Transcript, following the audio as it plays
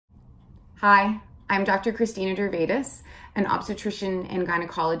Hi, I'm Dr. Kristina Dervaitis, an obstetrician and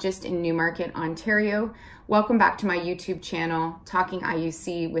gynecologist in Newmarket, Ontario. Welcome back to my YouTube channel, Talking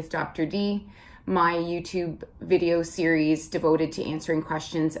IUC with Dr. D, my YouTube video series devoted to answering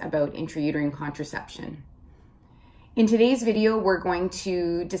questions about intrauterine contraception. In today's video, we're going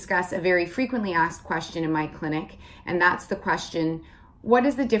to discuss a very frequently asked question in my clinic, and that's the question, what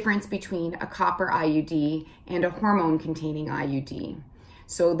is the difference between a copper IUD and a hormone-containing IUD?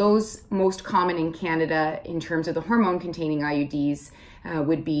 So those most common in Canada in terms of the hormone-containing IUDs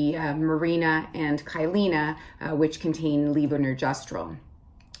would be Mirena and Kyleena, which contain levonorgestrel.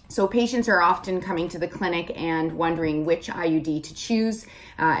 So patients are often coming to the clinic and wondering which IUD to choose,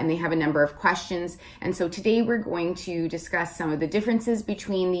 and they have a number of questions. And so today we're going to discuss some of the differences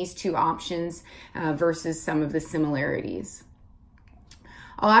between these two options versus some of the similarities.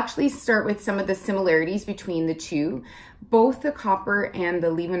 I'll actually start with some of the similarities between the two. Both the copper and the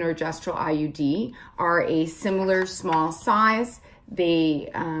levonorgestrel IUD are a similar small size.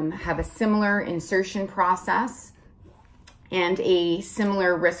 They have a similar insertion process and a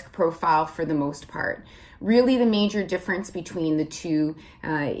similar risk profile for the most part. Really, the major difference between the two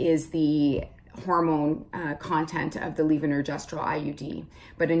is the hormone content of the levonorgestrel IUD.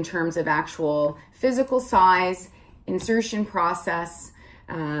 But in terms of actual physical size, insertion process,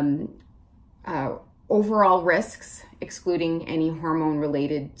 overall risks, excluding any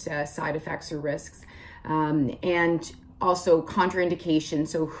hormone-related side effects or risks, and also contraindications,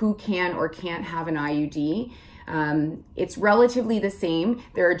 so who can or can't have an IUD. It's relatively the same.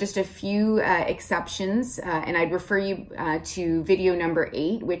 There are just a few exceptions, and I'd refer you to video number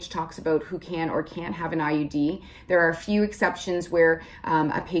 8, which talks about who can or can't have an IUD. There are a few exceptions where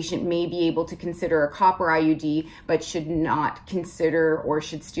a patient may be able to consider a copper IUD, but should not consider or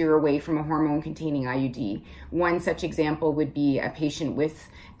should steer away from a hormone-containing IUD. One such example would be a patient with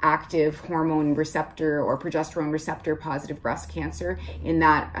active hormone receptor or progesterone receptor positive breast cancer. In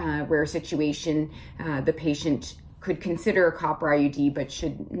that rare situation, the patient could consider a copper IUD but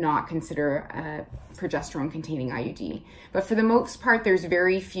should not consider a progesterone containing IUD. But for the most part, there's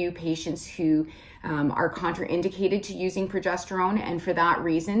very few patients who are contraindicated to using progesterone, and for that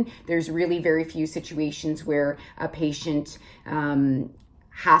reason, there's really very few situations where a patient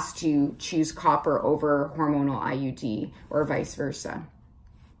has to choose copper over hormonal IUD or vice versa.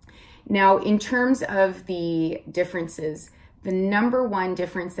 Now, in terms of the differences, the number one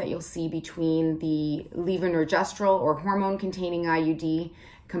difference that you'll see between the levonorgestrel or hormone-containing IUD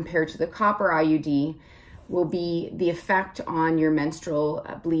compared to the copper IUD will be the effect on your menstrual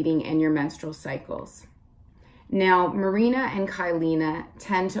bleeding and your menstrual cycles. Now, Mirena and Kyleena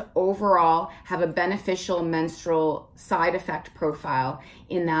tend to overall have a beneficial menstrual side effect profile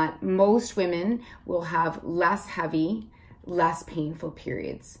in that most women will have less heavy, less painful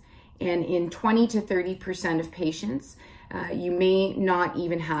periods. And in 20 to 30% of patients, you may not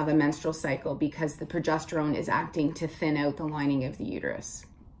even have a menstrual cycle because the progesterone is acting to thin out the lining of the uterus.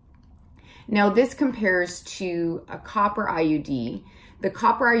 Now, this compares to a copper IUD. The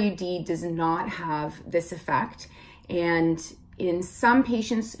copper IUD does not have this effect, and in some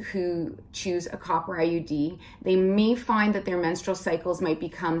patients who choose a copper IUD, they may find that their menstrual cycles might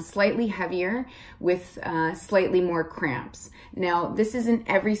become slightly heavier with slightly more cramps. Now, this isn't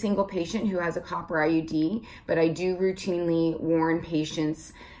every single patient who has a copper IUD, but I do routinely warn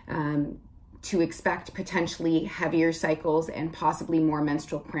patients to expect potentially heavier cycles and possibly more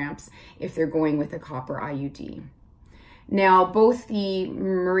menstrual cramps if they're going with a copper IUD. Now, both the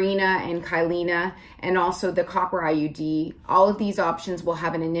Mirena and Kyleena and also the copper IUD, all of these options will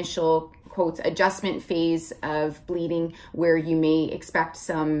have an initial, quotes, adjustment phase of bleeding where you may expect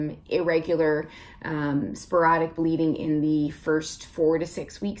some irregular, sporadic bleeding in the first 4 to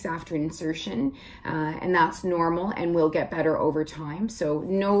 6 weeks after insertion, and that's normal and will get better over time. So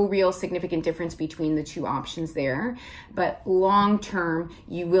no real significant difference between the two options there, but long term,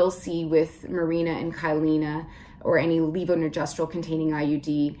 you will see with Mirena and Kyleena or any levonorgestrel containing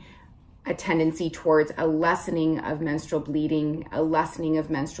IUD, a tendency towards a lessening of menstrual bleeding, a lessening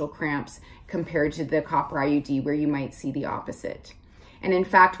of menstrual cramps compared to the copper IUD where you might see the opposite. And in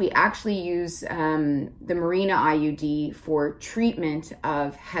fact, we actually use the Mirena IUD for treatment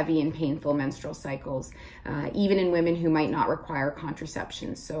of heavy and painful menstrual cycles, even in women who might not require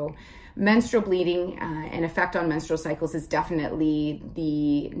contraception. So menstrual bleeding and effect on menstrual cycles is definitely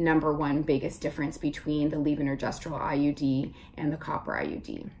the number one biggest difference between the levonorgestrel IUD and the copper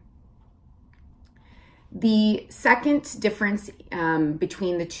IUD. The second difference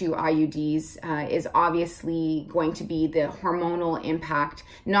between the two IUDs is obviously going to be the hormonal impact,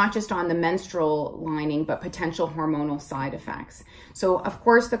 not just on the menstrual lining, but potential hormonal side effects. So of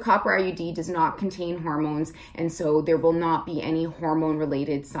course the copper IUD does not contain hormones, and so there will not be any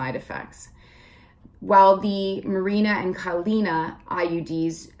hormone-related side effects. While the Mirena and Kyleena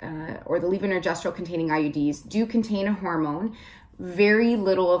IUDs, or the levonorgestrel containing IUDs, do contain a hormone, very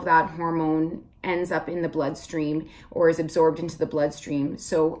little of that hormone ends up in the bloodstream or is absorbed into the bloodstream.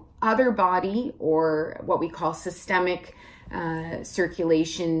 So other body, or what we call systemic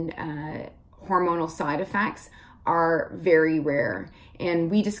circulation hormonal side effects, are very rare. And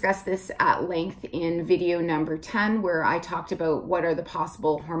we discussed this at length in video number 10, where I talked about what are the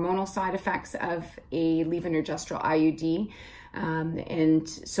possible hormonal side effects of a levonorgestrel IUD. And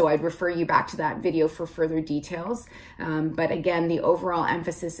so I'd refer you back to that video for further details. But again, the overall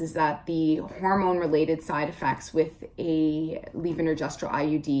emphasis is that the hormone-related side effects with a levonorgestrel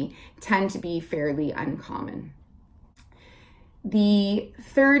IUD tend to be fairly uncommon. The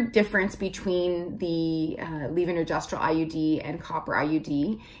third difference between the levonorgestrel IUD and copper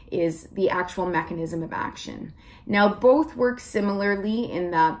IUD is the actual mechanism of action. Now, both work similarly in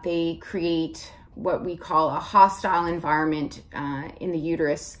that they create what we call a hostile environment in the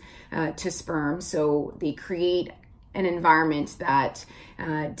uterus to sperm. So they create an environment that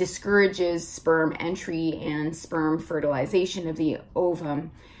discourages sperm entry and sperm fertilization of the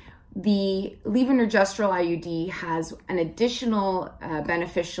ovum. The levonorgestrel IUD has an additional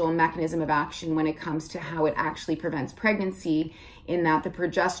beneficial mechanism of action when it comes to how it actually prevents pregnancy, in that the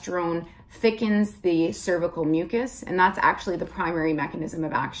progesterone thickens the cervical mucus, and that's actually the primary mechanism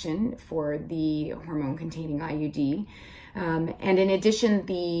of action for the hormone-containing IUD. And in addition,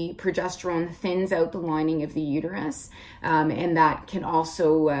 the progesterone thins out the lining of the uterus, and that can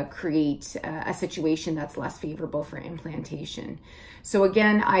also create a situation that's less favorable for implantation. So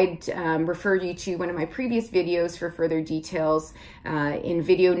again, I'd refer you to one of my previous videos for further details. In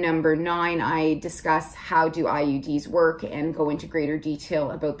video number 9, I discuss how do IUDs work and go into greater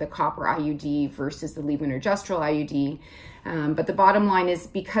detail about the copper IUD versus the levonorgestrel IUD. But the bottom line is,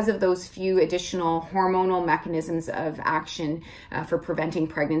 because of those few additional hormonal mechanisms of action for preventing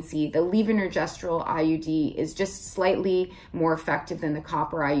pregnancy, the levonorgestrel IUD is just slightly more effective than the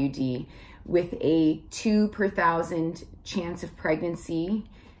copper IUD, with a 2 per 1,000 chance of pregnancy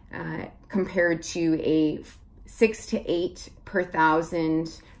compared to a 6 to 8 per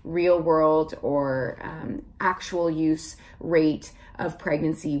 1,000 real world or actual use rate of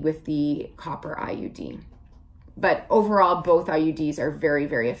pregnancy with the copper IUD. But overall, both IUDs are very,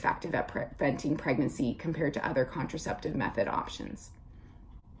 very effective at preventing pregnancy compared to other contraceptive method options.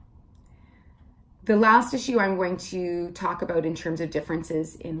 The last issue I'm going to talk about in terms of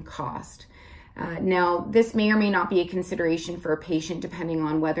differences in cost. Now, this may or may not be a consideration for a patient depending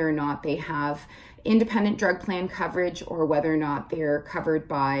on whether or not they have independent drug plan coverage or whether or not they're covered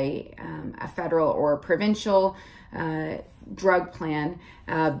by a federal or provincial drug plan.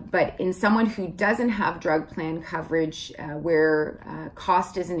 But in someone who doesn't have drug plan coverage where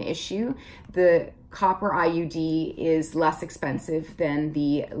cost is an issue, the copper IUD is less expensive than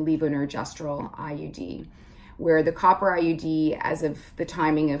the levonorgestrel IUD, where the copper IUD, as of the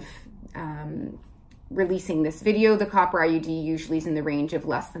timing of releasing this video, the copper IUD usually is in the range of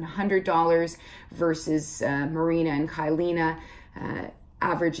less than $100 versus Mirena and Kyleena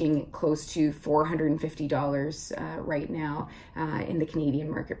averaging close to $450 right now in the Canadian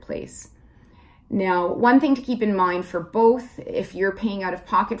marketplace. Now, one thing to keep in mind for both, if you're paying out of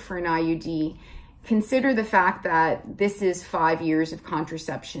pocket for an IUD, consider the fact that this is 5 years of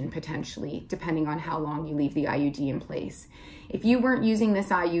contraception potentially, depending on how long you leave the IUD in place. If you weren't using this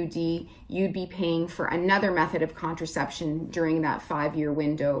IUD, you'd be paying for another method of contraception during that 5-year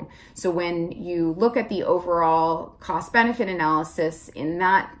window. So when you look at the overall cost-benefit analysis in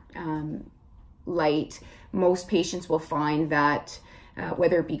that light, most patients will find that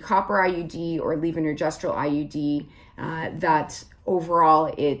whether it be copper IUD or levonorgestrel IUD, that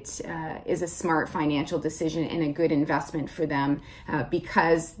overall it is a smart financial decision and a good investment for them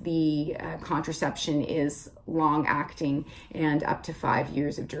because the contraception is long acting and up to 5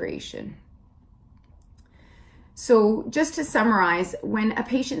 years of duration. So just to summarize, when a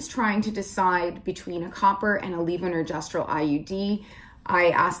patient's trying to decide between a copper and a levonorgestrel IUD, I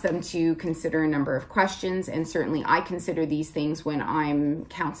ask them to consider a number of questions, and certainly I consider these things when I'm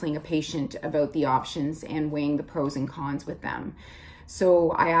counseling a patient about the options and weighing the pros and cons with them.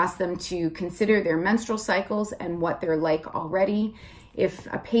 So I ask them to consider their menstrual cycles and what they're like already. If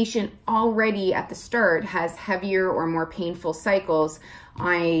a patient already at the start has heavier or more painful cycles,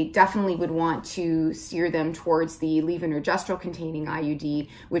 I definitely would want to steer them towards the levonorgestrel containing IUD,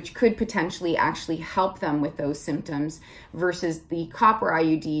 which could potentially actually help them with those symptoms, versus the copper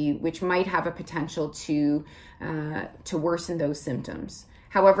IUD, which might have a potential to worsen those symptoms.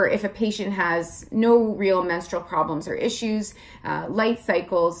 However, if a patient has no real menstrual problems or issues, light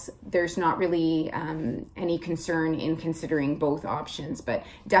cycles, there's not really any concern in considering both options, but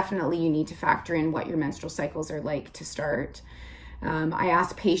definitely you need to factor in what your menstrual cycles are like to start. I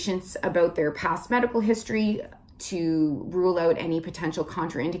ask patients about their past medical history to rule out any potential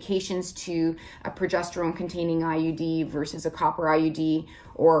contraindications to a progesterone-containing IUD versus a copper IUD,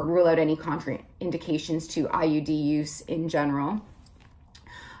 or rule out any contraindications to IUD use in general.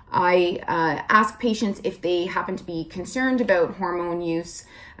 I ask patients if they happen to be concerned about hormone use.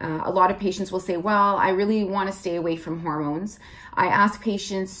 A lot of patients will say, well, I really want to stay away from hormones. I ask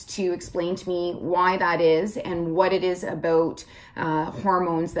patients to explain to me why that is and what it is about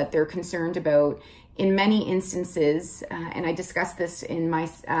hormones that they're concerned about. In many instances, and I discussed this in my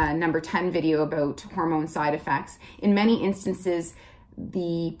number 10 video about hormone side effects, in many instances,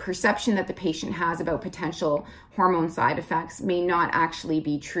 the perception that the patient has about potential hormone side effects may not actually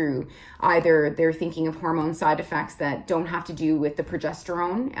be true. Either they're thinking of hormone side effects that don't have to do with the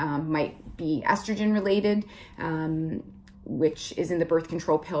progesterone, might be estrogen related, which is in the birth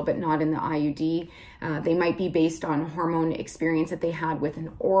control pill but not in the IUD. They might be based on hormone experience that they had with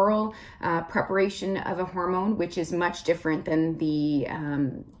an oral preparation of a hormone, which is much different than the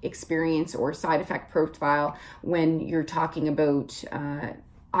experience or side effect profile when you're talking about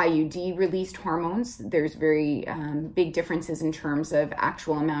IUD released hormones. There's very big differences in terms of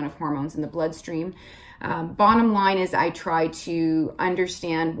actual amount of hormones in the bloodstream. Bottom line is I try to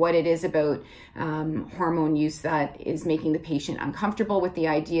understand what it is about hormone use that is making the patient uncomfortable with the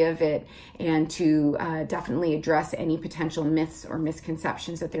idea of it, and to definitely address any potential myths or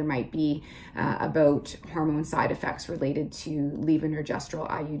misconceptions that there might be about hormone side effects related to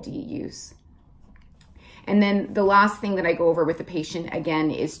levonorgestrel IUD use. And then the last thing that I go over with the patient,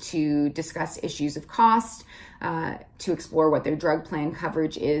 again, is to discuss issues of cost, to explore what their drug plan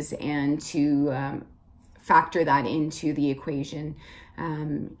coverage is, and to factor that into the equation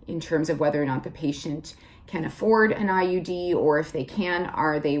in terms of whether or not the patient can afford an IUD, or if they can,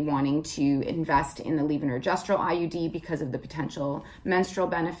 are they wanting to invest in the levonorgestrel IUD because of the potential menstrual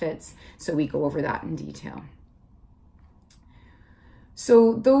benefits? So we go over that in detail.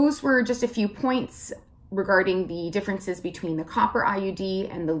 So those were just a few points regarding the differences between the copper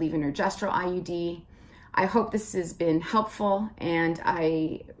IUD and the levonorgestrel IUD. I hope this has been helpful, and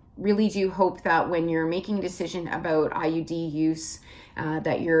I really do hope that when you're making a decision about IUD use,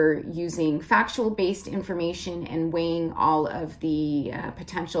 that you're using factual-based information and weighing all of the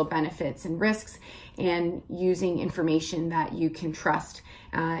potential benefits and risks, and using information that you can trust,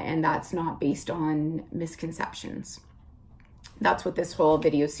 and that's not based on misconceptions. That's what this whole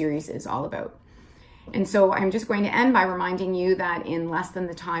video series is all about. And so I'm just going to end by reminding you that in less than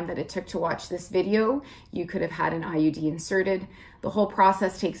the time that it took to watch this video, you could have had an IUD inserted. The whole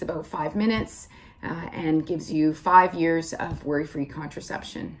process takes about 5 minutes and gives you 5 years of worry-free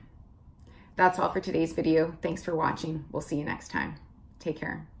contraception. That's all for today's video. Thanks for watching. We'll see you next time. Take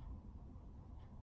care.